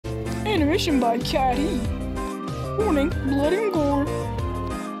Animation by Catty. Warning, blood and gore.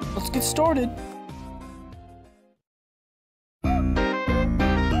 Let's get started.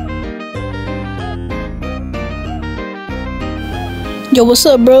 Yo, what's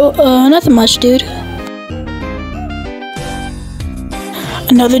up, bro? Nothing much, dude.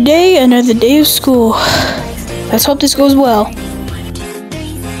 Another day of school. Let's hope this goes well.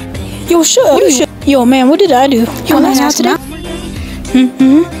 Yo, shut up. Yo, man, what did I do? You want to today?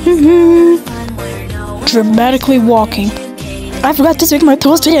 Dramatically walking. I forgot to take my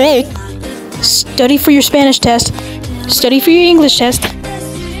toast today. Study for your Spanish test. Study for your English test.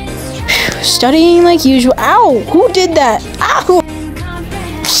 Studying like usual. Ow! Who did that? Ow!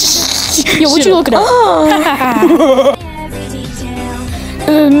 Yo, what you looking at?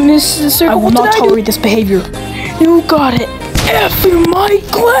 Mrs. Circle, I will not tolerate this behavior. You got it. F in my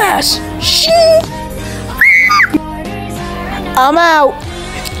class. Shit. I'm out.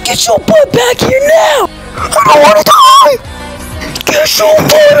 Get your butt back here now. I don't want to die. Get your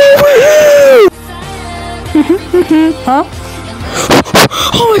butt over here. Huh?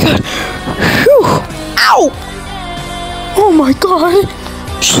 Oh my god. Whew. Ow. Oh my god.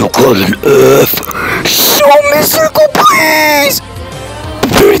 You got an F. Show me circle, please.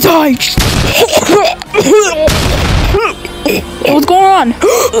 Prepare to die. What's going on?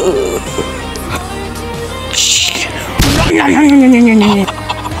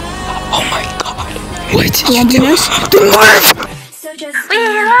 Oh my god. What did you do?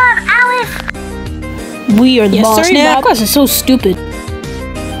 We are the boss now. That class is so stupid.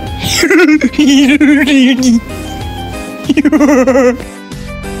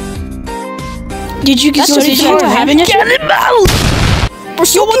 Did you get started having a cannonball?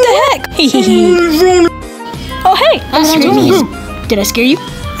 Yo, what the heck? Oh, hey. Did I scare you? I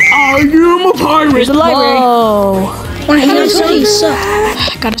am a pirate. Here's the library. Whoa.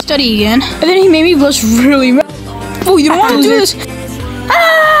 Gotta study again. And then he made me blush really red. Oh, you don't want to do this.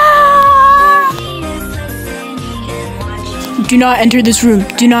 Ah! Do not enter this room.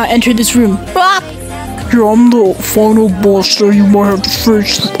 Do not enter this room. Ah! Here, I'm the final boss, so you might have to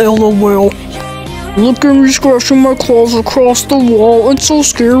face LOL. Look at me scratching my claws across the wall. It's so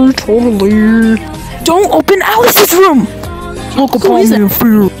scary, totally. Don't open Alice's room! Look upon me in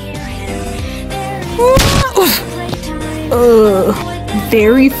fear.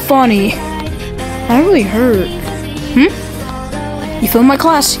 Very funny. That really hurt. You filmed my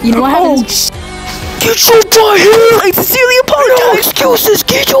class. You know what happens? Get your butt here! I sincerely apologize! No excuses!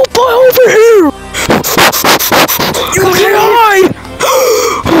 Get your butt over here! You can't hide!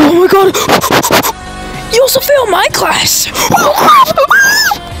 Oh my god! You also failed my class!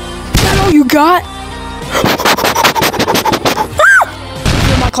 That's all you got?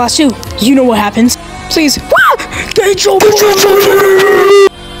 Failed my class too. You know what happens. Please. Get your butt over here!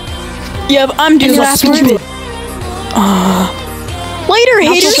 Yep, I'm doing the last one. Later,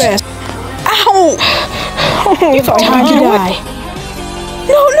 haters. So fast. Ow! Oh, Time to die.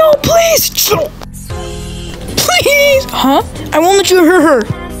 No, please! Please! Huh? I won't let you hurt her.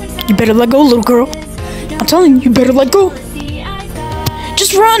 You better let go, little girl. I'm telling you, you better let go.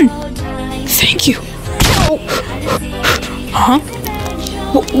 Just run. Thank you. Ow. Huh?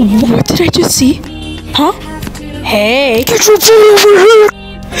 What did I just see? Huh? Hey. Get your butt over here!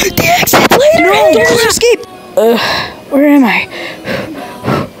 The exit later! No, don't escape. Where am I?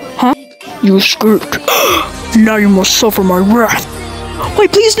 Huh? You escaped. Now you must suffer my wrath.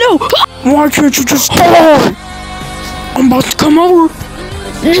 Wait, please no. Why can't you just die? I'm about to come over.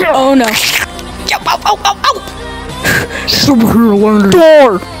 Oh no. Ow. Over here, Leonard.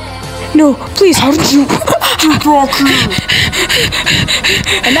 Door! No, please. How did you get back here?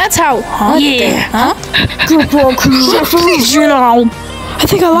 And that's how. Huh? Yeah. Huh? Get back here. Please, you know. I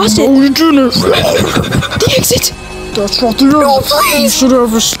think I lost it. No, you didn't. The exit. That's not the end. No, please. You should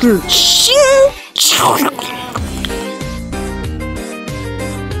have escaped.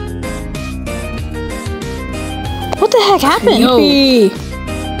 What the heck happened? Yo.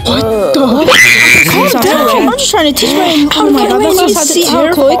 What the? Calm down. I'm just trying to teach my. Oh my god, that's not see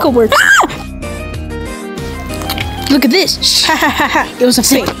how cloaca works. Look at this. It was a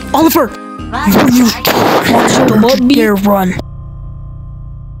fake. Oliver! Don't dare run.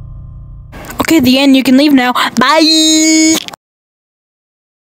 Okay, the end. You can leave now. Bye.